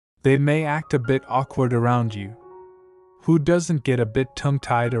They may act a bit awkward around you. Who doesn't get a bit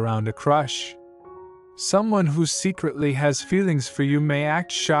tongue-tied around a crush? Someone who secretly has feelings for you may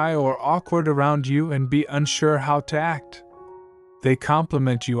act shy or awkward around you and be unsure how to act. They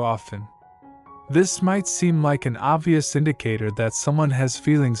compliment you often. This might seem like an obvious indicator that someone has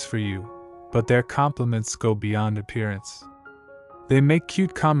feelings for you, but their compliments go beyond appearance. They make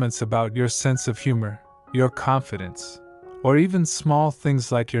cute comments about your sense of humor, your confidence, or even small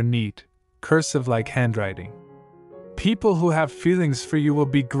things like your neat, cursive-like handwriting. People who have feelings for you will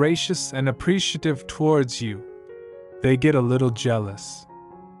be gracious and appreciative towards you. They get a little jealous.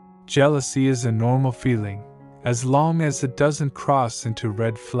 Jealousy is a normal feeling, as long as it doesn't cross into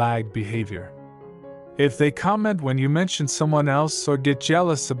red flag behavior. If they comment when you mention someone else or get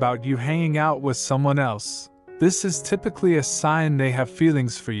jealous about you hanging out with someone else, this is typically a sign they have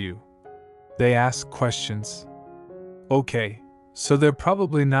feelings for you. They ask questions. Okay, so they're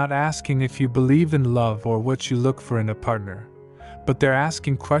probably not asking if you believe in love or what you look for in a partner, but they're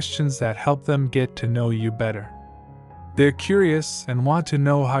asking questions that help them get to know you better. They're curious and want to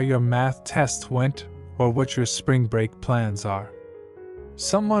know how your math test went or what your spring break plans are.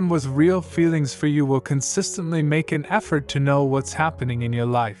 Someone with real feelings for you will consistently make an effort to know what's happening in your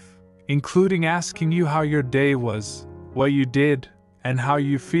life, including asking you how your day was, what you did, and how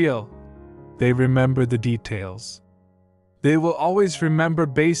you feel. They remember the details. They will always remember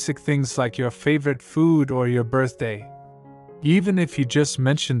basic things like your favorite food or your birthday. Even if you just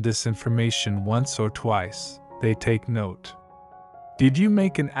mentioned this information once or twice, they take note. Did you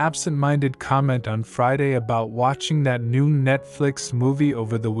make an absent-minded comment on Friday about watching that new Netflix movie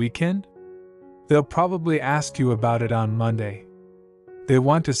over the weekend? They'll probably ask you about it on Monday. They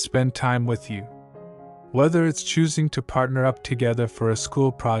want to spend time with you. Whether it's choosing to partner up together for a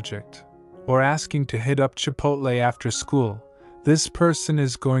school project, or asking to hit up Chipotle after school, this person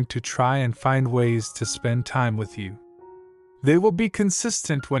is going to try and find ways to spend time with you. They will be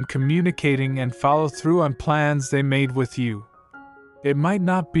consistent when communicating and follow through on plans they made with you. It might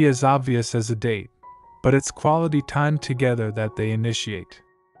not be as obvious as a date, but it's quality time together that they initiate.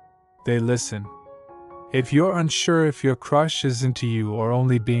 They listen. If you're unsure if your crush is into you or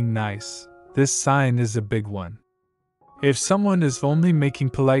only being nice, this sign is a big one. If someone is only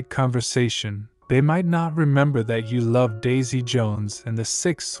making polite conversation, they might not remember that you love Daisy Jones and the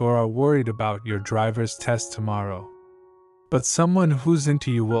Six or are worried about your driver's test tomorrow. But someone who's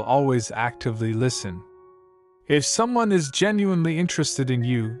into you will always actively listen. If someone is genuinely interested in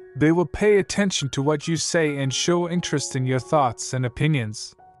you, they will pay attention to what you say and show interest in your thoughts and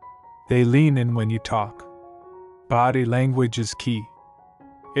opinions. They lean in when you talk. Body language is key.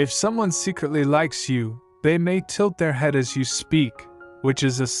 If someone secretly likes you, they may tilt their head as you speak, which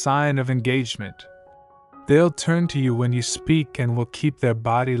is a sign of engagement. They'll turn to you when you speak and will keep their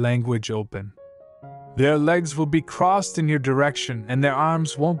body language open. Their legs will be crossed in your direction and their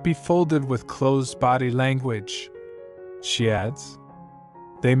arms won't be folded with closed body language. She adds.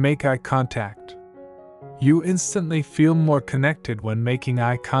 They make eye contact. You instantly feel more connected when making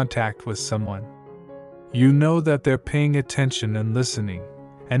eye contact with someone. You know that they're paying attention and listening,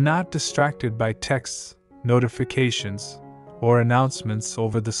 and not distracted by texts, notifications, or announcements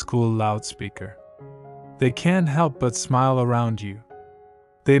over the school loudspeaker. They can't help but smile around you.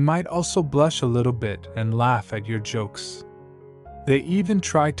 They might also blush a little bit and laugh at your jokes. They even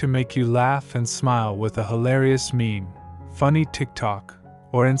try to make you laugh and smile with a hilarious meme, funny TikTok,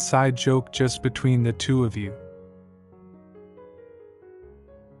 or inside joke just between the two of you.